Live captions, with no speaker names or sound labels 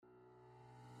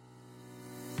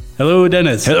Hello,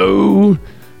 Dennis. Hello.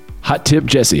 Hot tip,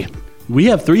 Jesse. We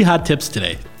have 3 hot tips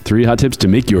today. 3 hot tips to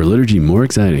make your liturgy more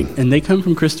exciting. And they come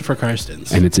from Christopher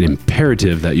Karstens. And it's an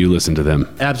imperative that you listen to them.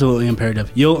 Absolutely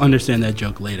imperative. You'll understand that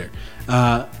joke later.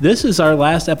 This is our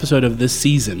last episode of this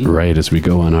season. Right, as we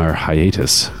go on our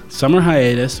hiatus. Summer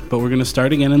hiatus, but we're going to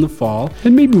start again in the fall.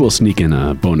 And maybe we'll sneak in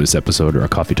a bonus episode or a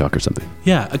coffee talk or something.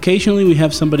 Yeah, occasionally we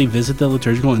have somebody visit the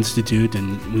Liturgical Institute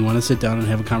and we want to sit down and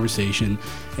have a conversation.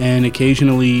 And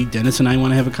occasionally Dennis and I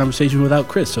want to have a conversation without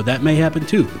Chris, so that may happen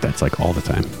too. That's like all the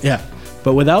time. Yeah,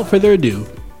 but without further ado,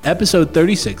 episode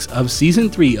 36 of season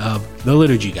 3 of The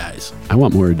Liturgy Guys. I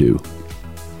want more ado.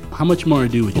 How much more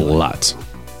ado would you like? Lots.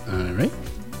 All right.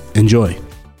 Enjoy.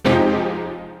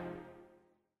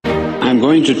 I'm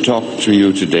going to talk to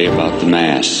you today about the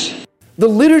Mass. The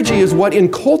liturgy is what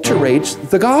enculturates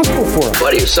the gospel for us.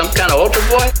 What are you, some kind of altar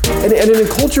boy? And it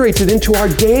enculturates it into our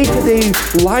day-to-day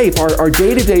life, our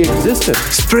day-to-day existence.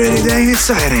 It's pretty dang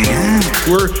exciting, huh?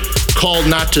 We're called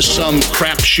not to some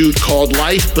crapshoot called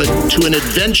life, but to an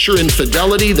adventure in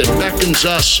fidelity that beckons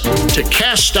us to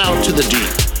cast out to the deep.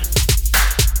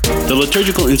 The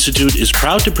Liturgical Institute is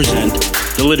proud to present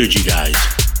The Liturgy Guys.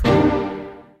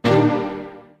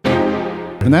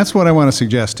 And that's what I want to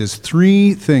suggest is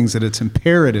 3 things that it's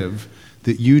imperative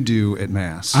that you do at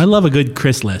Mass. I love a good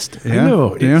Chris list. Yeah? I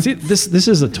know. Yeah? See, this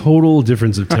is a total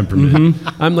difference of temperament.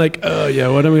 I'm like, oh, yeah,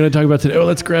 what am I going to talk about today? Oh,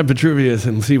 let's grab Vitruvius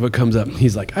and see what comes up.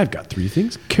 He's like, I've got 3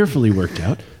 things carefully worked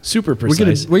out, super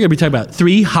precise. We're gonna be talking about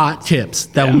 3 hot tips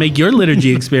that will make your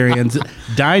liturgy experience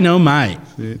dynamite.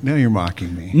 Now you're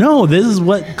mocking me. No, this is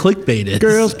what clickbait is.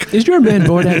 Girls, is your man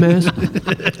bored at Mass?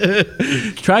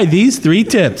 Try these 3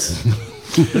 tips.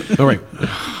 All right.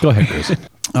 Go ahead, Chris.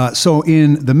 So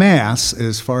in the Mass,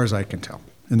 as far as I can tell,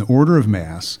 in the order of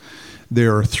Mass,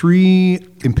 there are 3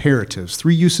 imperatives,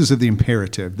 3 uses of the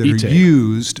imperative that are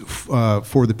used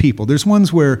for the people. There's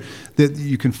ones where that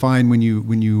you can find when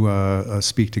you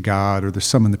speak to God, or there's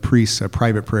some in the priests'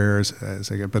 private prayers.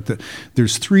 But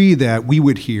there's 3 that we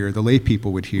would hear, the lay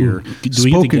people would hear,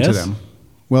 spoken to them.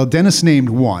 Well, Dennis named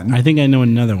one. I think I know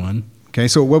another one. Okay,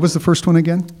 so what was the first one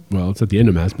again? Well, it's at the end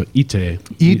of Mass, but ite. Ite,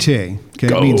 okay,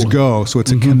 go. It means go. So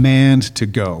it's a command to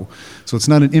go. So it's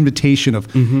not an invitation of,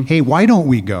 hey, why don't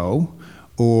we go?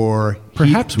 Or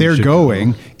perhaps they're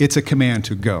going. Go. It's a command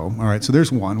to go. All right, so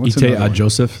there's one. What's ite another a one?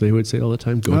 Joseph, they would say all the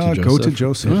time. Go to Joseph. Go to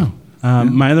Joseph. Oh.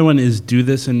 My other one is do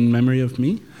this in memory of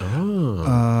me. Oh.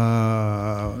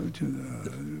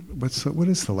 What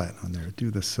is the Latin on there?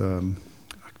 Do this.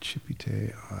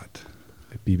 Accipite at.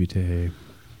 Bibite.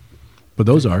 But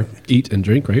those are eat and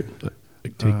drink, right?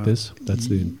 Like take this. That's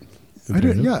the.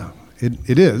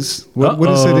 It is. What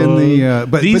is it in the?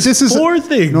 But these this is 4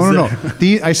 things. No.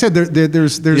 I said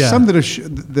there's some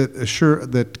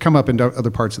that come up in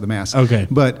other parts of the Mass. Okay.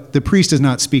 But the priest is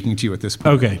not speaking to you at this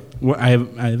point. Okay. Well, I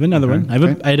have another one.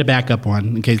 I had a backup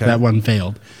one in case that one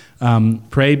failed.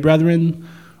 Pray, brethren.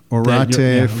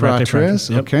 Orate fratres.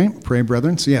 Yep. Okay. Pray,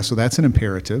 brethren. So that's an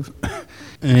imperative.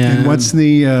 And what's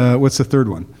the third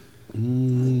one?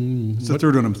 It's the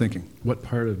third one I'm thinking. What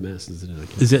part of Mass is it in?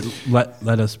 Is it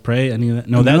let us pray? Any of that?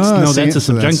 No, that's a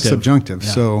subjunctive. That's subjunctive.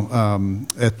 Yeah. So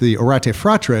at the Orate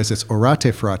fratres, it's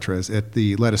Orate fratres. At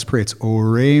the let us pray, it's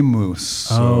Oremus.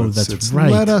 So that's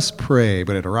right. Let us pray,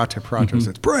 but at Orate fratres,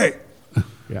 it's pray.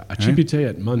 Yeah. Accipite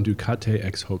et Manducate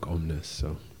ex hoc omnes.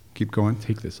 So keep going.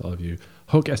 Take this, all of you.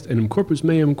 Hoc est enim corpus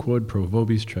meum quod pro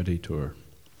vobis traditur.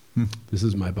 This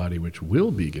is my body which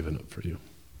will be given up for you.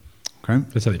 Okay.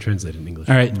 That's how they translate it in English.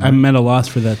 All right. I'm at a loss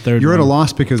for that third one. You're at a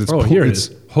loss because it's... here it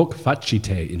is. Hoc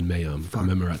facite in meum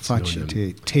commemorationem.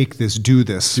 Facite. Take this, do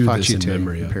this. Do facite, this in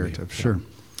memory imperative. of me. Sure.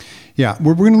 Yeah,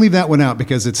 we're going to leave that one out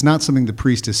because it's not something the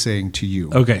priest is saying to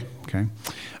you. Okay.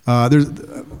 There's...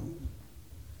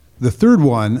 The third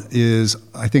one is,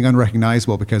 I think,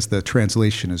 unrecognizable because the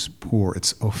translation is poor.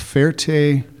 It's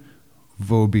offerte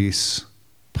vobis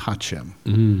pacem.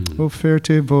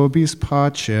 Offerte vobis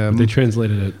pacem. They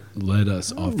translated it, let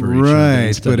us offer each other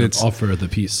instead of offer the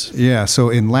peace. Yeah,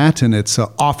 so in Latin, it's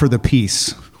offer the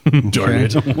peace. Darn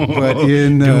it. But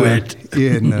in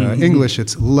English,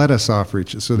 it's let us offer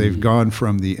each other. So they've gone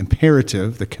from the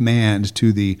imperative, the command,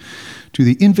 to the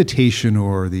invitation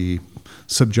or the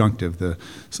subjunctive,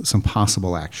 some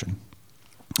possible action.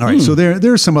 All right, so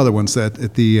there are some other ones that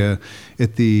at the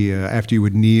after you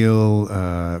would kneel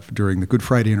during the Good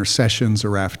Friday intercessions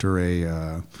or after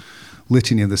a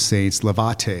litany of the saints,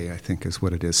 levate, I think is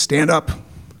what it is. Stand up.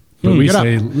 But we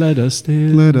say, let us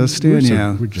stand. Let us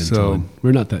stand, We're gentle. So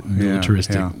we're not that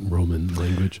militaristic Roman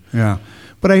language. Yeah.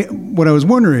 But what I was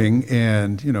wondering,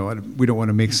 and we don't want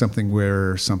to make something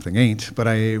where something ain't, but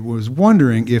I was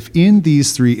wondering if in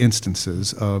these three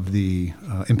instances of the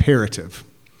imperative,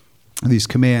 these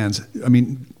commands,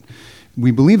 we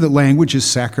believe that language is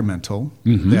sacramental,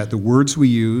 that the words we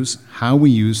use, how we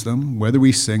use them, whether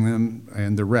we sing them,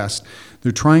 and the rest,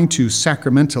 they're trying to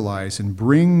sacramentalize and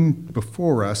bring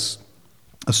before us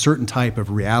a certain type of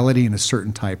reality and a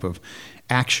certain type of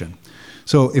action.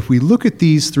 So if we look at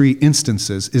these three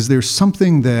instances, is there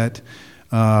something that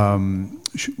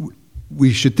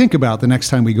we should think about the next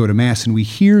time we go to Mass and we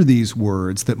hear these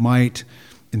words that might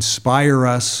inspire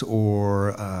us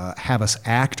or have us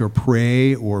act or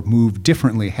pray or move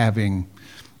differently, having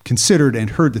considered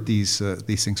and heard that these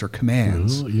things are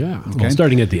commands? Yeah. Okay? Well,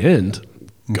 starting at the end,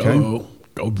 Okay.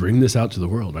 go bring this out to the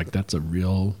world. Like that's a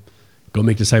real go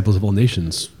make disciples of all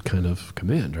nations kind of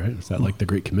command, right? Is that like the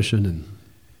Great Commission in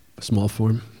a small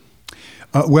form?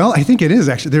 Well, I think it is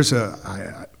actually.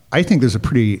 I think there's a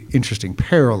pretty interesting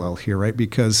parallel here, right?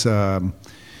 Because in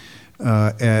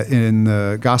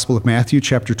the Gospel of Matthew,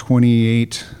 chapter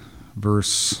 28,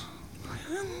 verse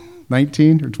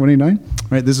 19 or 29,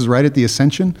 right? This is right at the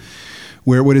Ascension,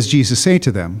 where what does Jesus say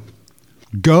to them?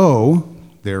 Go,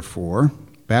 therefore,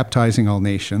 baptizing all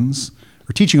nations,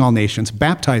 or teaching all nations,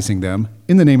 baptizing them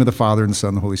in the name of the Father and the Son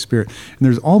and the Holy Spirit. And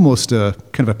there's almost a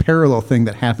kind of a parallel thing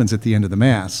that happens at the end of the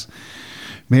Mass.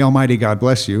 May Almighty God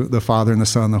bless you, the Father and the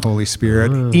Son and the Holy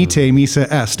Spirit. Ite missa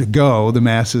est, go, the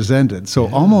Mass is ended. So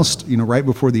almost, right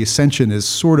before the Ascension is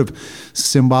sort of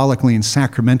symbolically and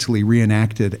sacramentally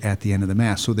reenacted at the end of the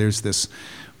Mass. So there's this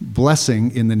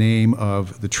blessing in the name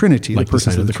of the Trinity, like the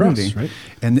persons sign of the Trinity. Cross, right?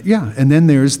 And then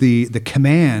there's the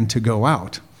command to go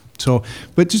out. So,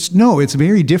 but just know it's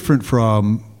very different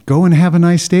from go and have a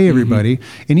nice day, everybody.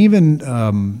 And even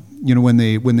when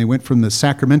they went from the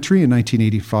sacramentary in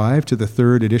 1985 to the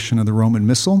third edition of the Roman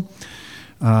Missal,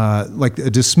 like a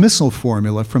dismissal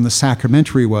formula from the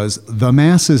sacramentary was the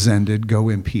Mass is ended, go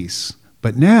in peace.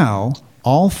 But now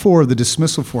all four of the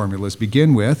dismissal formulas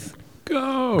begin with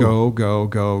go, go,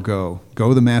 go, go.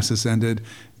 Go, the Mass is ended.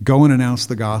 Go and announce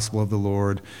the gospel of the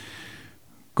Lord.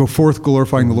 Go forth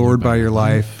glorifying the Lord by your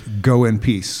life. Go in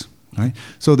peace. Right?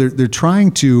 So they're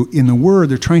trying to, in the word,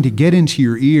 they're trying to get into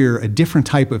your ear a different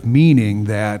type of meaning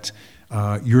that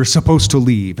you're supposed to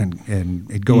leave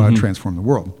and go out and transform the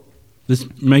world. This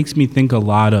makes me think a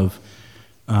lot of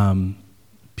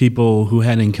people who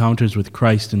had encounters with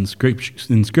Christ in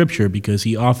Scripture, because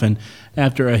he often,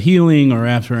 after a healing or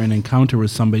after an encounter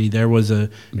with somebody, they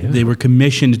were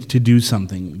commissioned to do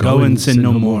something. Go and sin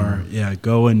no more. Yeah,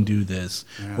 go and do this.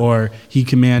 Yeah. Or he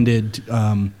commanded,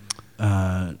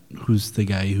 who's the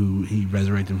guy who he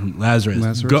resurrected from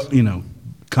Lazarus? Go,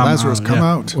 come Lazarus, out. come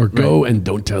out. Or go and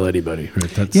don't tell anybody. Right?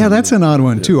 That's an odd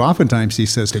one, too. Oftentimes he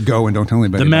says to go and don't tell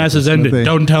anybody. The Mass is ended.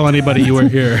 Don't tell anybody you were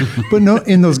here. But no,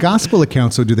 in those gospel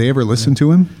accounts, so do they ever listen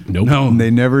to him? Nope. No. They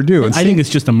never do. I think it's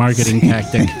just a marketing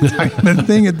tactic. The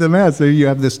thing at the Mass, so you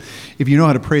have this, if you know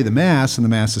how to pray the Mass and the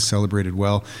Mass is celebrated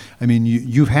well,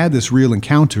 you've had this real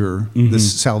encounter,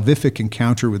 this salvific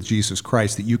encounter with Jesus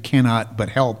Christ that you cannot but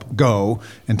help go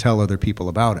and tell other people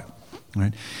about it.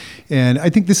 Right, and I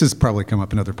think this has probably come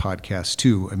up in other podcasts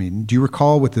too. Do you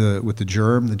recall what the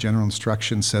germ, the general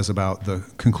instruction says about the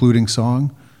concluding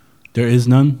song? There is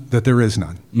none. That there is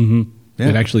none. Mm-hmm. Yeah.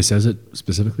 It actually says it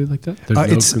specifically like that?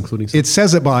 There's no concluding song? It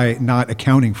says it by not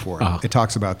accounting for it. It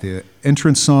talks about the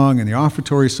entrance song and the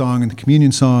offertory song and the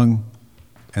communion song,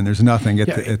 and there's nothing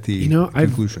at the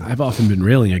conclusion. I've often been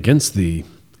railing against the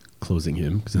closing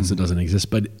hymn since it doesn't exist,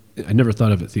 but I never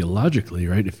thought of it theologically,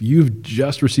 right? If you've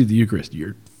just received the Eucharist,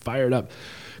 you're fired up.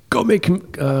 Go make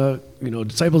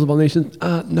disciples of all nations.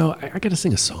 No, I got to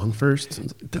sing a song first,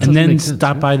 and then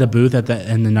stop by the booth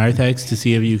in the narthex to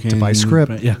see if you can buy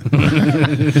script. Yeah,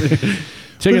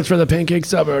 tickets for the Pancake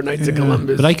Sub or Knights of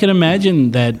Columbus. But I can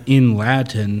imagine that in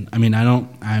Latin.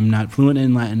 I'm not fluent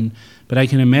in Latin, but I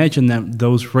can imagine that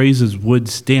those phrases would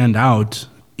stand out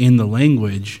in the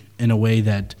language in a way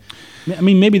that.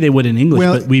 Maybe they would in English,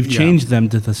 but we've changed them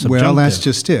to the subjunctive. Well, that's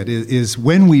just it. Is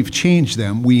when we've changed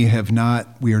them, we are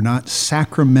not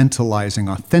sacramentalizing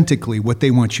authentically what they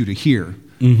want you to hear.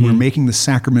 We're making the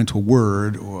sacramental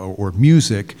word or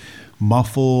music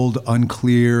muffled,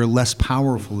 unclear, less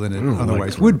powerful than it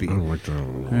otherwise would be. I don't like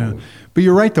that. Yeah. But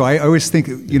you're right, though. I always think,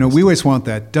 we always want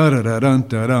that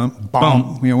da-da-da-dun-da-dun,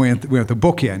 bum. We want the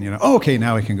bookend, okay,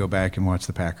 now I can go back and watch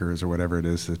the Packers or whatever it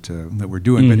is that we're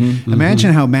doing. But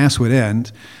imagine how Mass would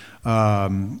end.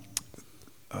 Go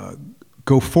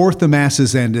forth, the Mass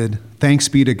is ended. Thanks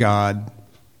be to God.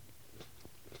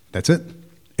 That's it.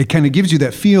 It kind of gives you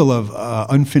that feel of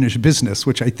unfinished business,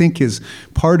 which I think is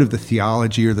part of the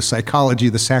theology or the psychology,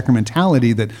 the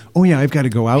sacramentality that, oh yeah, I've got to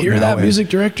go out Hear now. that, music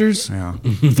directors? Yeah.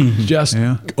 Just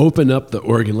open up the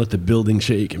organ, let the building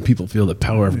shake, and people feel the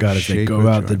power of God as they Shake go with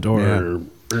out joy. the door.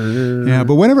 Yeah,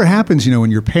 but whatever happens, in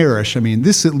your parish, I mean,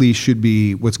 this at least should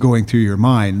be what's going through your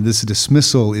mind. This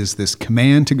dismissal is this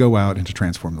command to go out and to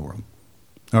transform the world.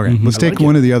 Okay, let's take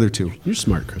one of the other two. You're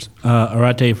smart, Chris.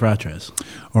 Orate fratres.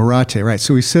 Orate, right.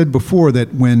 So we said before that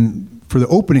for the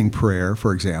opening prayer,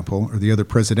 for example, or the other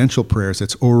presidential prayers,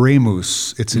 it's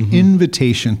oremus. It's an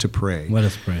invitation to pray. Let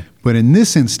us pray. But in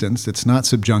this instance, it's not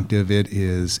subjunctive, it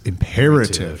is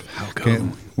imperative. How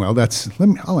come? Well,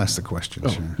 I'll ask the question.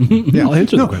 Sure. Yeah, I'll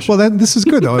answer the question. Well, this is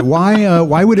good though.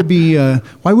 Why would it be?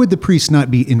 Why would the priest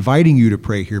not be inviting you to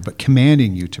pray here, but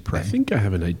commanding you to pray? I think I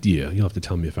have an idea. You'll have to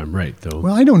tell me if I'm right, though.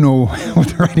 Well, I don't know what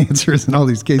the right answer is in all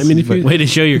these cases. I mean, if you- Way to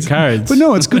show your cards. but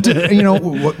no, it's good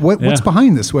to what's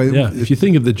behind this. Yeah, if you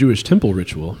think of the Jewish temple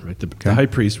ritual, right, the high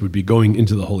priest would be going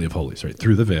into the Holy of Holies, right,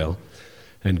 through the veil,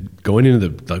 and going into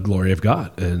the glory of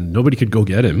God, and nobody could go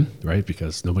get him, right,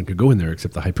 because no one could go in there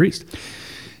except the high priest.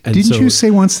 And Didn't you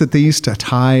say once that they used to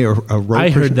tie a rope?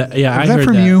 I heard that. Yeah, Is I that heard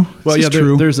from that. you? Well, Is yeah, this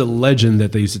true? there's a legend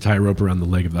that they used to tie a rope around the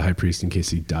leg of the high priest in case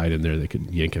he died in there. They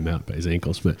could yank him out by his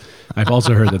ankles. But I've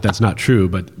also heard that that's not true.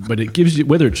 But it gives you,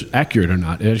 whether it's accurate or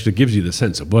not, it actually gives you the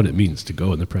sense of what it means to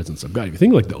go in the presence of God. If you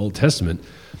think like the Old Testament,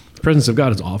 the presence of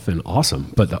God is often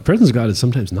awesome, but the presence of God is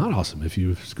sometimes not awesome if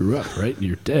you screw up, right?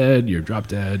 You're dead, you're drop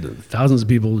dead, thousands of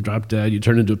people drop dead, you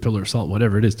turn into a pillar of salt,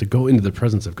 whatever it is. To go into the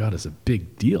presence of God is a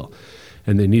big deal.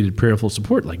 And they needed prayerful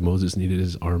support, like Moses needed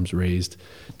his arms raised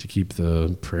to keep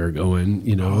the prayer going,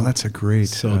 Oh, that's a great.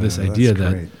 So this idea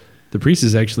that the priest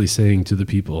is actually saying to the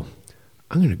people,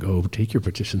 I'm going to go take your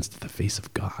petitions to the face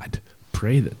of God.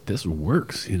 Pray that this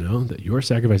works, that your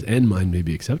sacrifice and mine may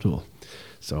be acceptable.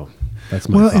 So that's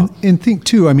my thought. And think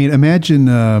too, I mean, imagine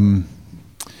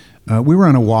we were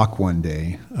on a walk one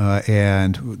day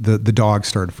and the dog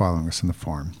started following us in the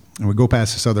farm. And we go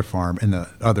past this other farm and the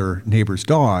other neighbor's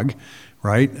dog,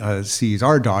 right, sees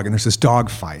our dog, and there's this dog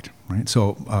fight, right?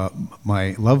 So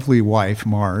my lovely wife,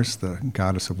 Mars, the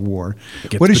goddess of war,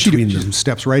 what does she do? She just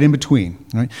steps right in between,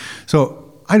 right?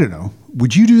 So I don't know.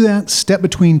 Would you do that? Step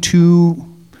between two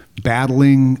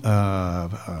battling?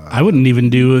 I wouldn't even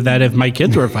do that if my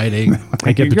kids were fighting.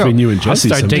 I get between you and I'll Jesse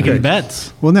start sometime. taking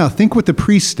bets. Well, now think what the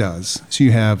priest does. So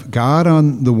you have God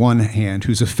on the one hand,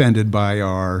 who's offended by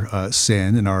our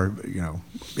sin and our,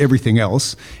 everything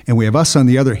else, and we have us on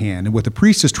the other hand. And what the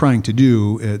priest is trying to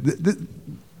do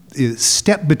is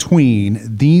step between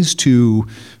these two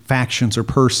factions or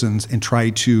persons and try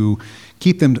to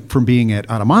keep them from being at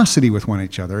animosity with one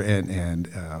another and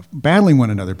battling one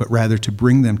another, but rather to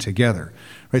bring them together.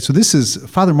 Right. So this is,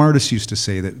 Father Martis used to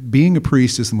say that being a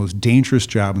priest is the most dangerous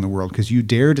job in the world because you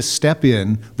dare to step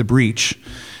in the breach.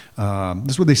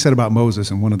 This is what they said about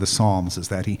Moses in one of the Psalms, is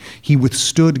that he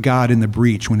withstood God in the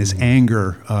breach when his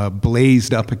anger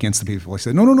blazed up against the people. He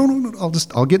said, no,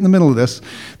 I'll get in the middle of this.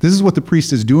 This is what the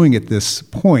priest is doing at this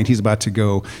point. He's about to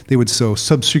go, they would sow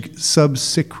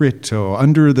subsecreto,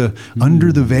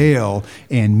 under the veil,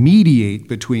 and mediate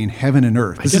between heaven and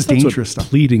earth. This is dangerous stuff.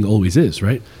 Pleading always is,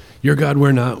 right? Your God,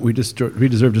 we're not. We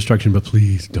deserve destruction, but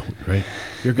please don't, right?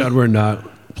 Your God, we're not.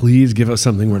 Please give us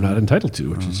something we're not entitled to,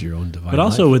 which is your own divine. But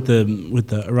also life. with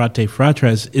the Orate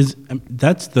fratres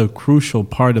that's the crucial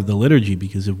part of the liturgy,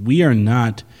 because if we are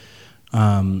not,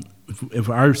 if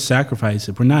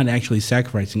we're not actually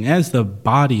sacrificing as the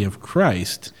body of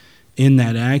Christ in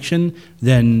that action,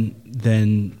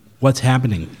 then what's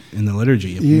happening in the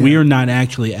liturgy? If we are not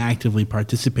actually actively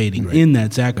participating in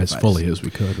that sacrifice as fully as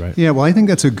we could, right? Yeah, well, I think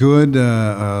that's a good,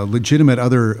 legitimate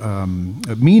other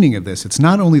meaning of this. It's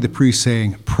not only the priest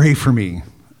saying, pray for me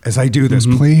as I do this,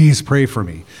 please pray for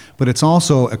me, but it's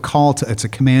also it's a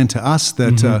command to us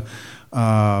that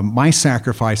my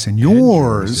sacrifice and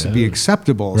yours be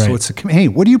acceptable. Right. So it's hey,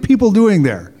 what are you people doing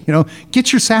there?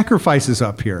 Get your sacrifices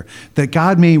up here that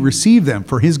God may receive them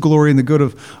for his glory and the good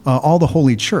of all the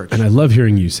Holy Church. And I love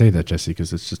hearing you say that, Jesse,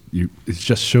 because it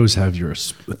just shows how you're a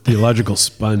theological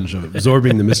sponge of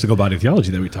absorbing the mystical body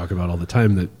theology that we talk about all the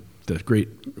time, that the great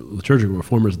liturgical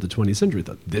reformers of the 20th century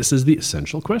thought this is the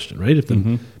essential question, right? If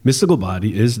the mystical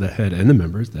body is the head and the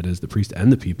members, that is the priest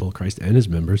and the people, Christ and his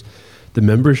members, the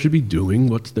members should be doing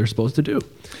what they're supposed to do.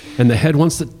 And the head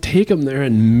wants to take them there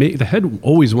and the head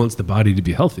always wants the body to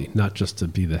be healthy, not just to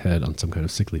be the head on some kind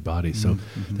of sickly body. So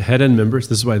the head and members,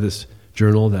 this is why this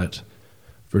journal that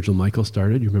Virgil Michael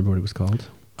started, you remember what it was called?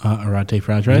 Orate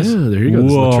fratres? Yeah, there you go.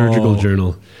 This liturgical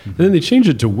journal. And then they changed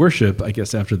it to worship, I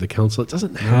guess, after the council. It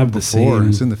doesn't have the same.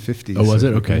 It's in the 50s. Oh, was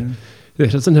it? Okay.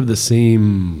 It doesn't have the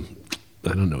same, I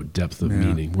don't know, depth of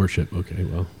meaning. Worship. Okay,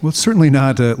 well, it's certainly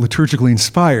not liturgically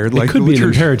inspired. It could be an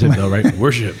imperative, though, right?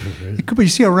 Worship. Right? It could be. You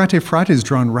see, Orate frate is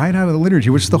drawn right out of the liturgy,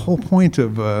 which is the whole point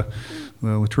of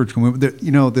liturgical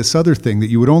movement. This other thing that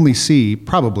you would only see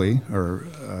probably, or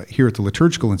here at the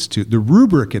Liturgical Institute, the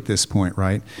rubric at this point,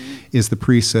 right, is the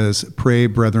priest says, "Pray,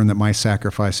 brethren, that my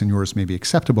sacrifice and yours may be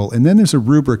acceptable." And then there's a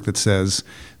rubric that says,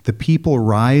 "The people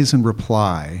rise and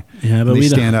reply." Yeah, but we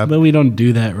don't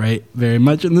do that very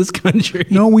much in this country.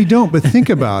 No, we don't. But think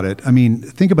about it. I mean,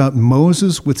 think about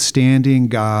Moses withstanding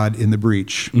God in the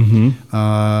breach.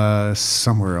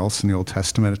 Somewhere else in the Old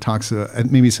Testament, it talks.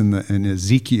 Maybe it's in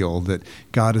Ezekiel that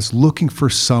God is looking for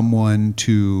someone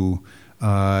to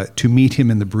meet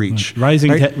him in the breach.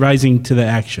 Rising to the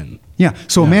action. Yeah.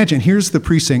 So imagine, here's the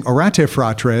priest saying, "Orate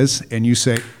fratres," and you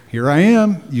say, "Here I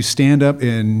am." You stand up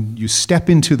and you step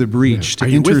into the breach to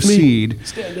intercede.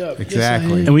 Stand up.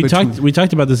 Exactly. Yes, and we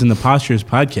talked about this in the Postures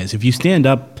podcast. If you stand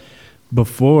up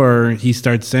before he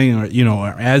starts saying,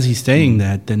 or as he's saying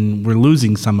that, then we're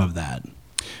losing some of that.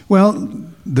 Well,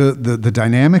 the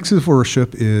dynamics of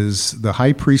worship is the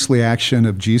high priestly action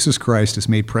of Jesus Christ is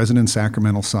made present in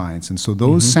sacramental signs. And so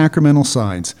those sacramental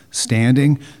signs,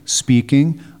 standing,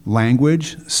 speaking,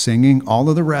 language, singing, all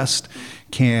of the rest,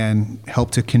 can help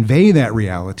to convey that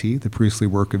reality, the priestly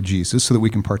work of Jesus, so that we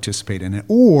can participate in it,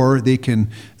 or they can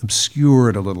obscure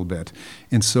it a little bit.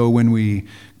 And so when we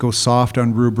go soft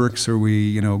on rubrics, or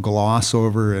we gloss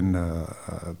over in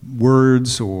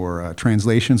words or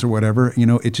translations or whatever,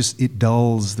 it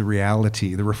dulls the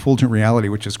reality, the refulgent reality,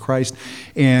 which is Christ.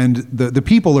 And the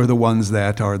people are the ones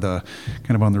that are the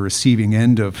kind of on the receiving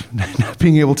end of not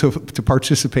being able to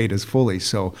participate as fully.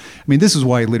 So, I mean, this is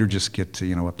why liturgists get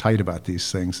uptight about these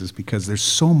things, is because there's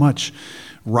so much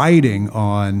writing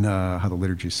on how the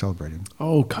liturgy is celebrated.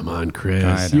 Oh, come on,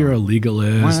 Chris. You're a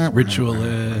legalist,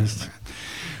 ritualist.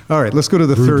 All right, let's go to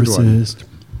the third one.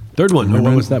 Third one.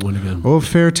 What was that one again?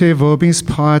 Oferte vobis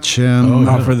pacem.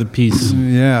 Offer the peace.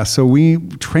 Yeah, so we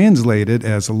translate it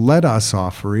as let us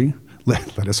offer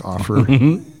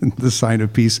the sign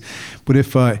of peace. But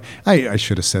if I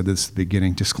should have said this at the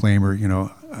beginning, disclaimer,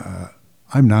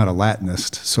 I'm not a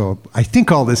Latinist, so I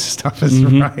think all this stuff is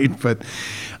right. But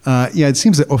it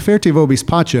seems that oferte vobis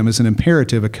pacem is an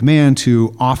imperative, a command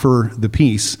to offer the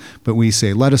peace. But we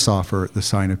say, let us offer the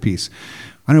sign of peace.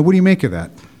 I don't know, what do you make of that?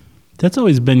 That's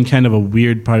always been kind of a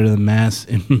weird part of the Mass,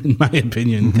 in my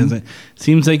opinion, because it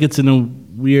seems like it's in a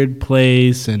weird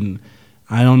place, and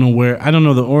I don't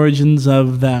know the origins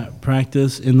of that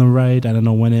practice in the rite. I don't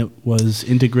know when it was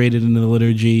integrated into the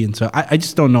liturgy, and so I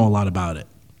just don't know a lot about it.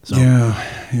 So. Yeah.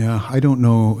 I don't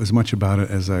know as much about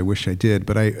it as I wish I did,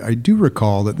 but I do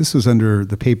recall that this was under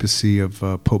the papacy of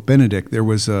Pope Benedict. There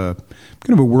was a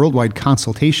kind of a worldwide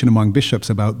consultation among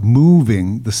bishops about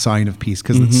moving the sign of peace,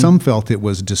 because some felt it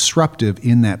was disruptive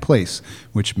in that place,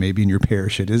 which maybe in your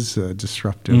parish it is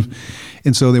disruptive.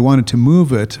 And so they wanted to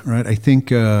move it, right? I think...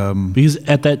 because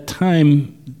at that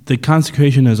time, the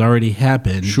consecration has already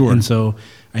happened. Sure. And so...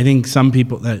 I think some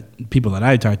people that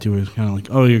I talked to were kind of like,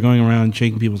 "Oh, you're going around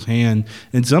shaking people's hand."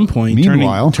 At some point,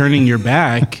 turning your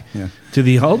back to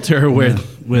the altar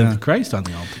with Christ on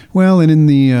the altar. Well, and in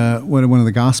the one of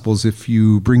the Gospels, if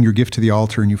you bring your gift to the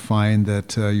altar and you find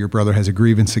that your brother has a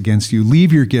grievance against you,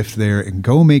 leave your gift there and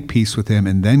go make peace with him,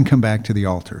 and then come back to the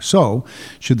altar. So,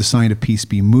 should the sign of peace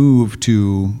be moved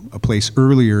to a place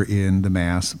earlier in the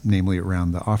Mass, namely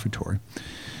around the offertory?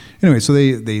 Anyway, so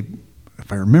they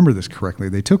if I remember this correctly,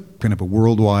 they took kind of a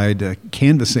worldwide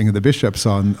canvassing of the bishops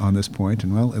on this point,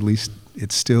 and well, at least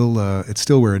it's still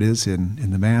where it is in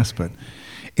the Mass. But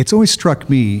it's always struck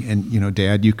me, and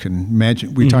Dad, you can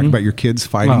imagine. We talked about your kids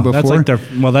fighting before.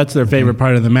 That's their favorite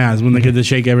part of the Mass, when they get to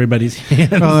shake everybody's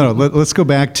hands. No. Let's go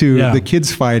back to the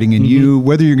kids fighting, and you,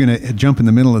 whether you're going to jump in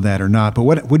the middle of that or not. But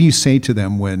what do you say to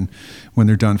them when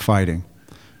they're done fighting?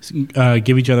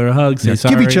 Give each other a hug. Say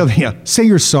sorry. Give each other, say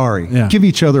you're sorry. Yeah. Give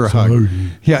each other a hug.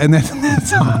 Yeah, and that's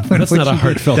that's not a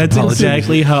heartfelt apology. That's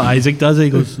exactly how Isaac does it. He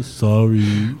goes, sorry.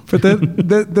 But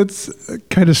that's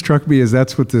kind of struck me as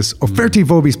that's what this oferte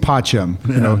vobis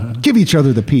pacem, give each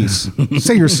other the peace.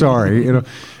 Say you're sorry,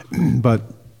 But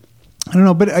I don't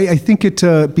know, but I think it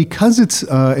because it's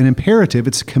an imperative,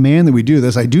 it's a command that we do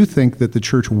this. I do think that the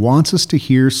Church wants us to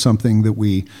hear something that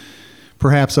we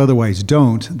perhaps otherwise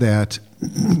don't, that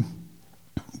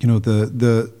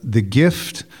the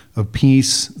gift of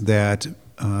peace that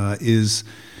is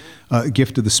a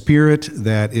gift of the Spirit,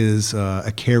 that is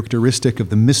a characteristic of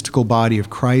the mystical body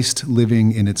of Christ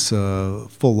living in its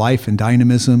full life and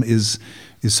dynamism, is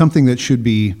something that should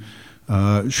be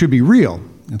real.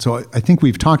 And so I think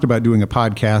we've talked about doing a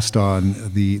podcast on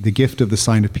the gift of the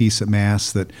sign of peace at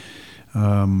Mass. That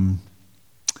when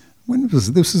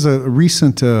was this? Is a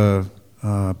recent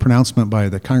pronouncement by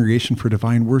the Congregation for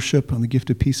Divine Worship on the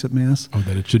gift of peace at Mass. Oh,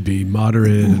 that it should be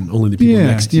moderate and only the people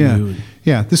next to you.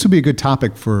 Yeah, this would be a good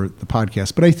topic for the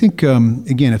podcast. But I think,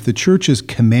 again, if the church is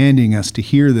commanding us to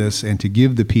hear this and to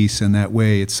give the peace in that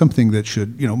way, it's something that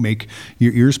should, make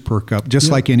your ears perk up,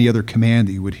 just like any other command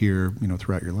that you would hear,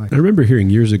 throughout your life. I remember hearing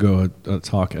years ago a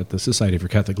talk at the Society for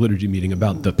Catholic Liturgy meeting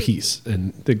about the peace,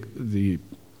 and the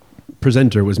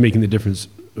presenter was making the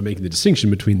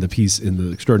distinction between the peace in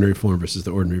the extraordinary form versus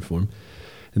the ordinary form,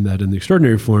 and that in the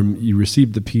extraordinary form, you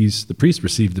received the peace, the priest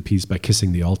received the peace by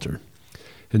kissing the altar.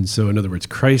 And so, in other words,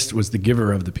 Christ was the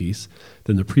giver of the peace,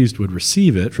 then the priest would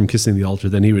receive it from kissing the altar,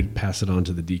 then he would pass it on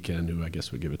to the deacon, who I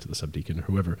guess would give it to the subdeacon or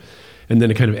whoever. And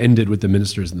then it kind of ended with the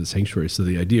ministers in the sanctuary. So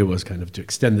the idea was kind of to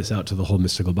extend this out to the whole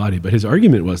mystical body. But his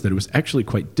argument was that it was actually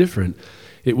quite different.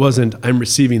 It wasn't, I'm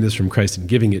receiving this from Christ and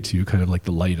giving it to you, kind of like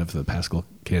the light of the Paschal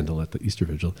candle at the Easter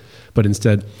Vigil, but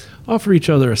instead, offer each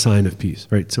other a sign of peace,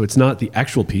 right? So it's not the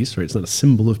actual peace, right? It's not a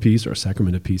symbol of peace or a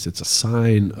sacrament of peace. It's a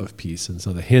sign of peace. And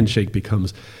so the handshake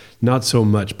becomes not so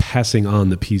much passing on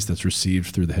the peace that's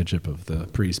received through the headship of the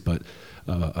priest, but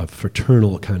a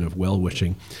fraternal kind of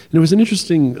well-wishing. And it was an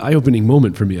interesting, eye-opening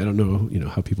moment for me. I don't know,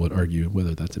 how people would argue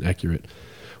whether that's an accurate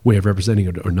way of representing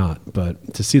it or not,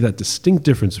 but to see that distinct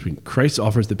difference between Christ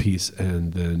offers the peace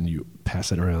and then you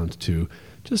pass it around to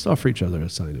just offer each other a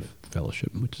sign of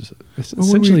fellowship, which is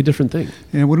essentially a different thing.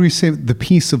 And what do we say? The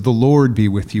peace of the Lord be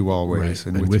with you always,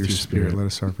 right. and with your spirit. Let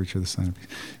us offer each other the sign of peace.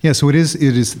 Yeah, so it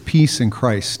is peace in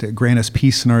Christ. Grant us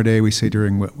peace in our day, we say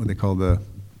during what they call the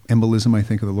embolism, I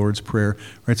think, of the Lord's Prayer.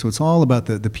 Right, so it's all about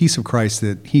the peace of Christ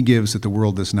that he gives that the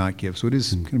world does not give. So it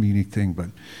is kind of a unique thing, but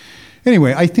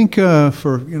anyway, I think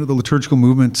for the liturgical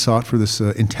movement sought for this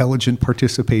intelligent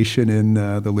participation in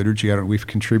the liturgy. I don't know if we've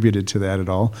contributed to that at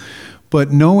all,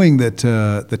 but knowing that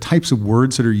the types of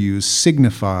words that are used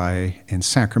signify and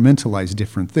sacramentalize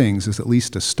different things is at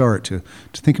least a start to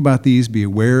think about these, be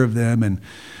aware of them, and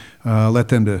let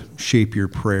them to shape your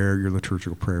prayer, your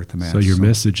liturgical prayer at the Mass. So your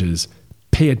message is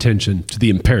pay attention to the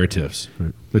imperatives.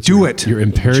 Right? That's your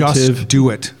imperative. Just do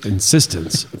it.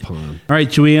 Insistence upon. All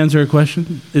right, should we answer a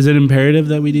question? Is it imperative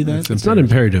that we do that? It's not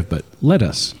imperative, but let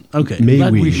us. Okay.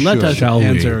 Let us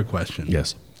answer a question.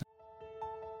 Yes.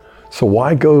 So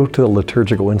why go to the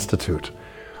Liturgical Institute?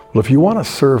 Well, if you want to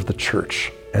serve the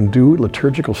church and do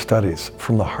liturgical studies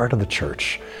from the heart of the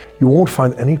church, you won't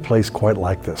find any place quite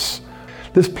like this.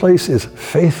 This place is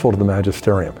faithful to the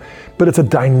magisterium, but it's a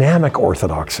dynamic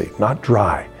orthodoxy, not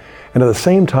dry. And at the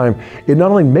same time, it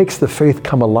not only makes the faith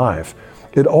come alive,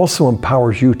 it also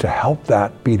empowers you to help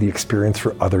that be the experience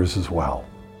for others as well.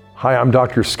 Hi, I'm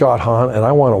Dr. Scott Hahn, and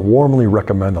I want to warmly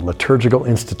recommend the Liturgical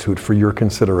Institute for your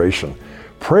consideration.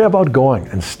 Pray about going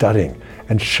and studying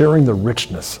and sharing the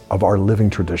richness of our living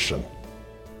tradition.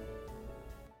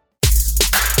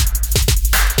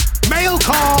 Mail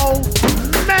call!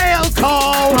 Mail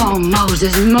call! Oh,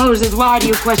 Moses, why do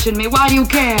you question me? Why do you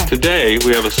care? Today,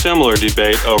 we have a similar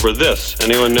debate over this.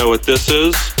 Anyone know what this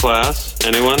is, class?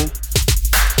 Anyone?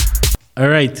 All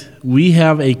right. We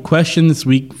have a question this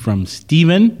week from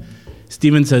Stephen.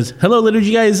 Stephen says, hello,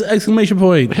 liturgy guys, exclamation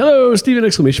point. Hello, Stephen,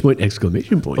 exclamation point,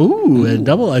 exclamation point. Ooh, a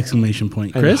double exclamation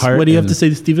point. Chris, what do you have to say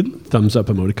to Stephen? Thumbs up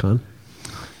emoticon.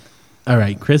 All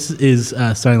right, Chris is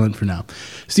silent for now.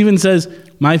 Stephen says,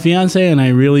 my fiance and I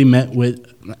really met with...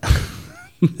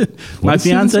 my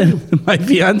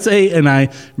fiance and I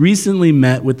recently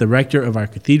met with the rector of our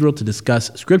cathedral to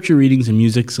discuss scripture readings and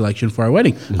music selection for our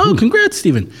wedding. Mm-hmm. Oh, congrats,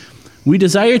 Stephen. We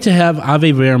desire to have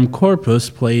Ave Verum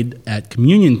Corpus played at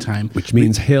communion time. Which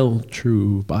means Hail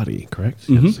True Body, correct?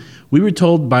 Mm-hmm. Yes. We were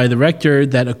told by the rector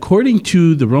that according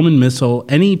to the Roman Missal,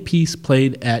 any piece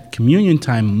played at communion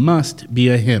time must be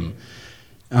a hymn.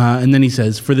 And then he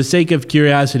says, for the sake of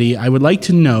curiosity, I would like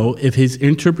to know if his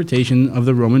interpretation of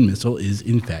the Roman Missal is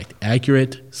in fact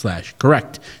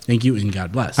accurate/correct. Thank you and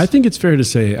God bless. I think it's fair to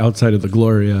say outside of the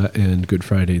Gloria and Good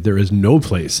Friday, there is no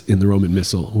place in the Roman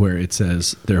Missal where it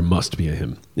says there must be a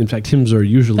hymn. In fact, hymns are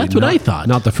usually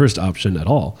not the first option at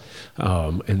all.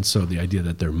 And so the idea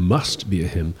that there must be a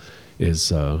hymn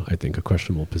is, I think, a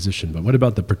questionable position. But what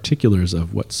about the particulars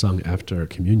of what's sung after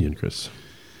communion, Chris?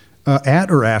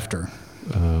 At or after?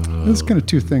 There's kind of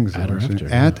two things. At or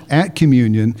after, at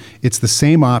communion, it's the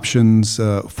same options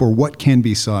for what can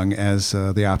be sung as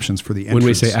the options for the entrance. When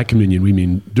we say at communion, we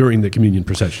mean during the communion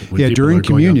procession. When people during are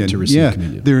going communion. up to receive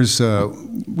communion. There's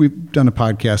we've done a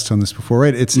podcast on this before,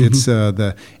 right? It's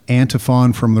the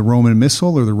antiphon from the Roman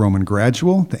Missal or the Roman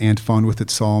Gradual, the antiphon with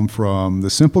its psalm from the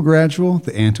Simple Gradual,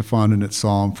 the antiphon and its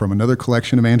psalm from another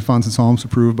collection of antiphons and psalms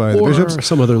approved by the bishops, or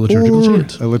some other liturgical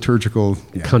chant. A liturgical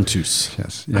cantus.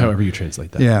 Yes, however you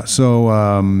translate that. Yeah,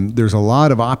 so there's a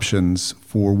lot of options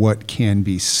for what can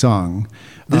be sung.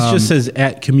 This just says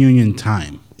at communion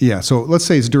time. Yeah, so let's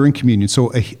say it's during communion.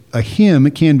 So a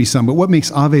hymn can be sung, but what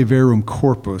makes Ave Verum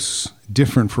Corpus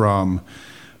different from...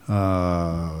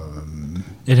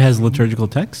 it has liturgical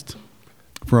text?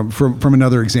 From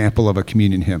another example of a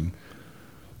communion hymn.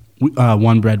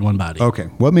 One bread, one body. Okay,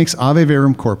 what makes Ave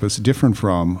Verum Corpus different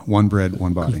from one bread,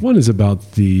 one body? One is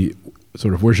about the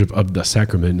sort of worship of the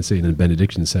sacrament, say in a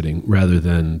benediction setting, rather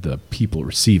than the people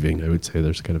receiving. I would say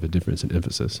there's kind of a difference in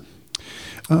emphasis.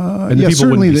 And the people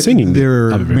certainly singing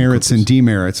there are merits and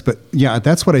demerits, but yeah,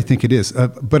 that's what I think it is.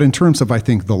 But in terms of, I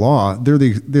think, the law, they're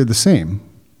the same.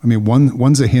 I mean,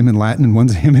 one's a hymn in Latin and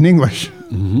one's a hymn in English,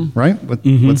 right?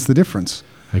 What's the difference?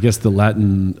 I guess the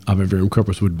Latin Ave Verum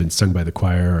Corpus would have been sung by the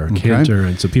choir or a cantor,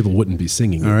 and so people wouldn't be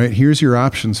singing. All right, here's your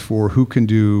options for who can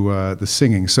do the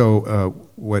singing. So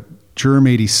what Germ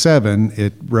 87,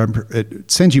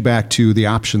 it sends you back to the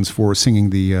options for singing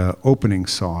the opening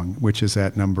song, which is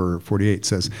at number 48. It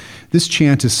says, this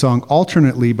chant is sung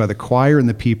alternately by the choir and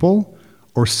the people,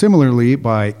 or similarly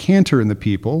by cantor and the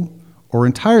people, or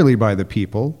entirely by the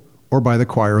people, or by the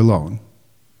choir alone.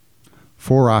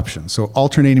 4 options. So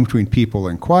alternating between people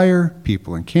and choir,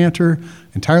 people and cantor,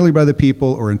 entirely by the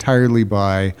people, or entirely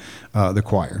by the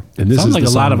choir. And this sounds like a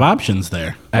lot of options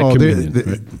there. At communion,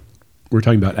 right? We're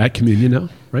talking about at communion now,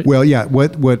 right? Well, yeah.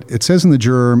 What it says in the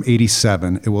Germ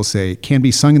 87, it will say, can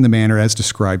be sung in the manner as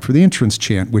described for the entrance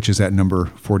chant, which is at number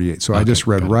 48. So I just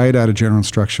read right out of General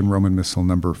Instruction, Roman Missal,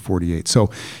 number 48. So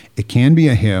it can be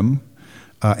a hymn,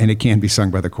 and it can be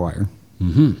sung by the choir.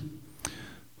 Mm-hmm.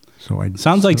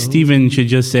 Sounds like Stephen should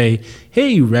just say,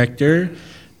 hey, Rector,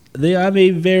 the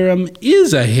Ave Verum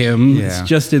is a hymn. Yeah. It's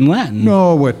just in Latin.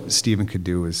 No, what Stephen could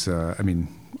do is,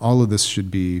 all of this should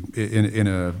be in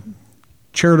a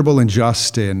charitable and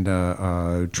just and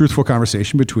truthful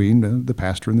conversation between the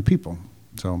pastor and the people.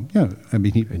 So, yeah, I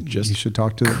mean, he should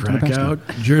talk to the pastor. Crack out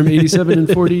Germ 87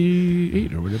 and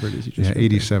 48 or whatever it is.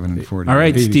 87 and 48. All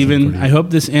right, Stephen, I hope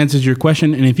this answers your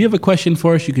question. And if you have a question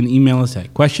for us, you can email us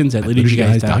at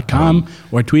questions@liturgyguys.com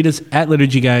or tweet us at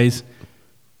liturgyguys.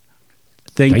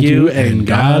 Thank you, and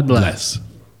God bless.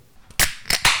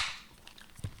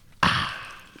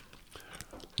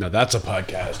 Now that's a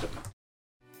podcast.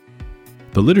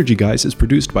 The Liturgy Guys is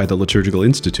produced by the Liturgical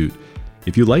Institute.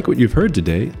 If you like what you've heard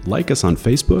today, like us on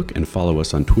Facebook and follow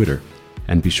us on Twitter.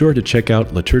 And be sure to check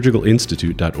out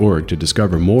liturgicalinstitute.org to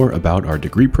discover more about our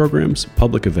degree programs,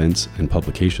 public events, and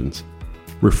publications.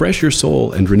 Refresh your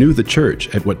soul and renew the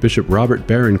church at what Bishop Robert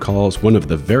Barron calls one of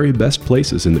the very best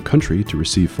places in the country to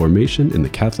receive formation in the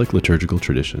Catholic liturgical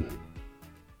tradition.